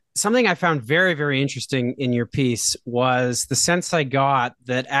something I found very, very interesting in your piece was the sense I got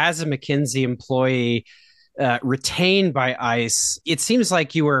that as a McKinsey employee, retained by ICE, it seems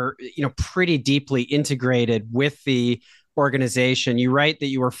like you were, pretty deeply integrated with the organization. You write that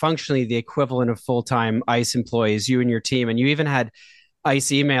you were functionally the equivalent of full-time ICE employees, you and your team, and you even had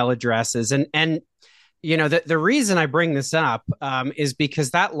ICE email addresses. And the reason I bring this up is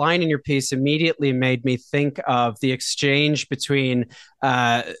because that line in your piece immediately made me think of the exchange between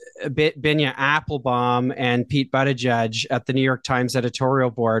Binya Applebaum and Pete Buttigieg at the New York Times editorial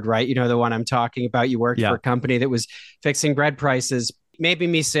board, right? You know, the one I'm talking about. You worked for Yeah. a company that was fixing bread prices. Maybe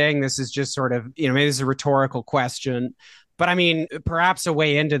me saying this is just sort of, maybe it's a rhetorical question. But I mean, perhaps a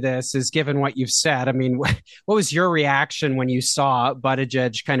way into this is given what you've said. I mean, what was your reaction when you saw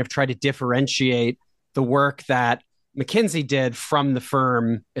Buttigieg kind of try to differentiate the work that McKinsey did from the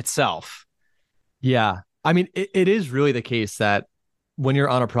firm itself? Yeah. I mean, it is really the case that when you're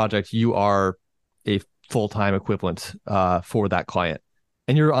on a project, you are a full-time equivalent for that client.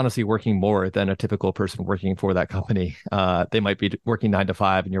 And you're honestly working more than a typical person working for that company. They might be working 9 to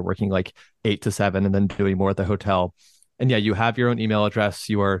 5 and you're working like 8 to 7 and then doing more at the hotel. And yeah, you have your own email address.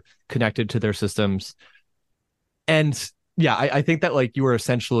 You are connected to their systems. And yeah, I think that like you are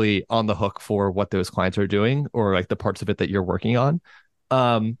essentially on the hook for what those clients are doing or like the parts of it that you're working on.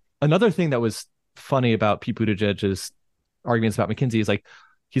 Another thing that was funny about Pete Buttigieg's arguments about McKinsey is like,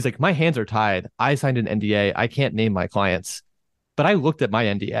 he's like, my hands are tied. I signed an NDA. I can't name my clients. But I looked at my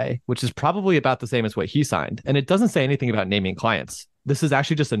NDA, which is probably about the same as what he signed. And it doesn't say anything about naming clients. This is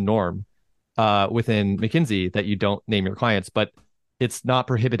actually just a norm within McKinsey that you don't name your clients, but it's not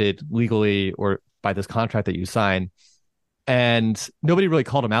prohibited legally or by this contract that you sign. And nobody really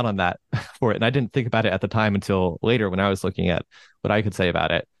called him out on that for it. And I didn't think about it at the time until later when I was looking at what I could say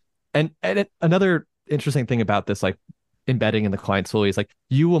about it. Another interesting thing about this, like embedding in the client solely, is like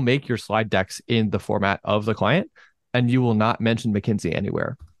you will make your slide decks in the format of the client and you will not mention McKinsey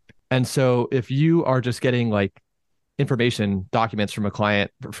anywhere. And so if you are just getting like information documents from a client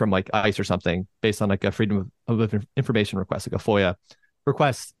from like ICE or something based on like a freedom of information request, like a FOIA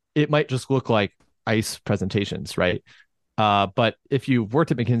request, it might just look like ICE presentations, right? But if you've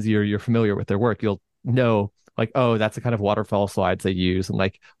worked at McKinsey or you're familiar with their work, you'll know like, oh, that's the kind of waterfall slides they use. And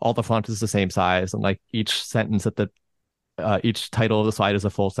like all the font is the same size. And like each sentence at the, each title of the slide is a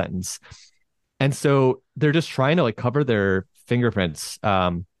full sentence. And so they're just trying to like cover their fingerprints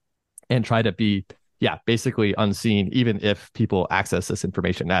and try to be, yeah, basically unseen, even if people access this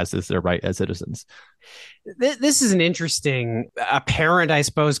information as is their right as citizens. This is an interesting, apparent, I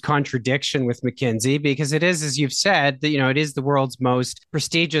suppose, contradiction with McKinsey because it is, as you've said, that it is the world's most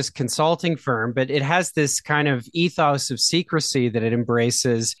prestigious consulting firm, but it has this kind of ethos of secrecy that it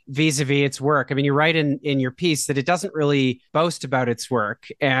embraces vis-a-vis its work. I mean, you write in your piece that it doesn't really boast about its work,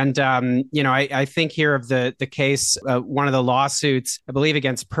 and I think here of the case, one of the lawsuits, I believe,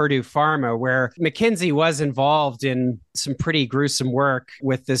 against Purdue Pharma, where McKinsey was involved in some pretty gruesome work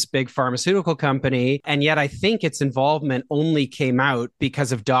with this big pharmaceutical company. And yet I think its involvement only came out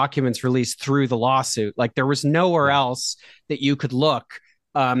because of documents released through the lawsuit. Like there was nowhere Yeah. else that you could look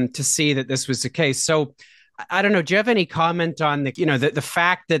to see that this was the case. So I don't know. Do you have any comment on the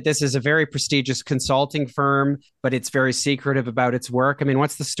fact that this is a very prestigious consulting firm, but it's very secretive about its work? I mean,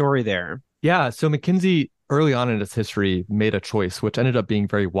 what's the story there? Yeah. So McKinsey early on in its history made a choice, which ended up being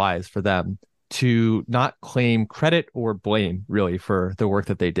very wise for them to not claim credit or blame really for the work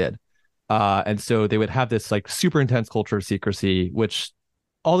that they did. And so they would have this like super intense culture of secrecy, which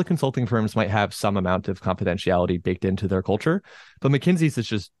all the consulting firms might have some amount of confidentiality baked into their culture, but McKinsey's is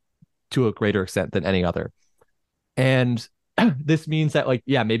just to a greater extent than any other. And this means that like,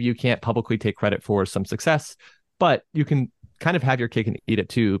 yeah, maybe you can't publicly take credit for some success, but you can kind of have your cake and eat it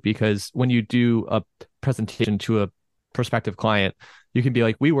too, because when you do a presentation to a prospective client, you can be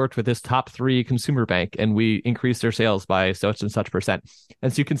like, we worked with this top 3 consumer bank and we increased their sales by such and such percent.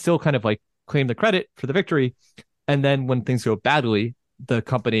 And so you can still kind of like claim the credit for the victory. And then when things go badly, the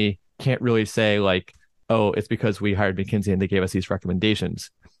company can't really say like, oh, it's because we hired McKinsey and they gave us these recommendations.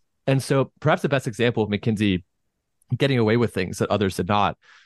 And so perhaps the best example of McKinsey getting away with things that others did not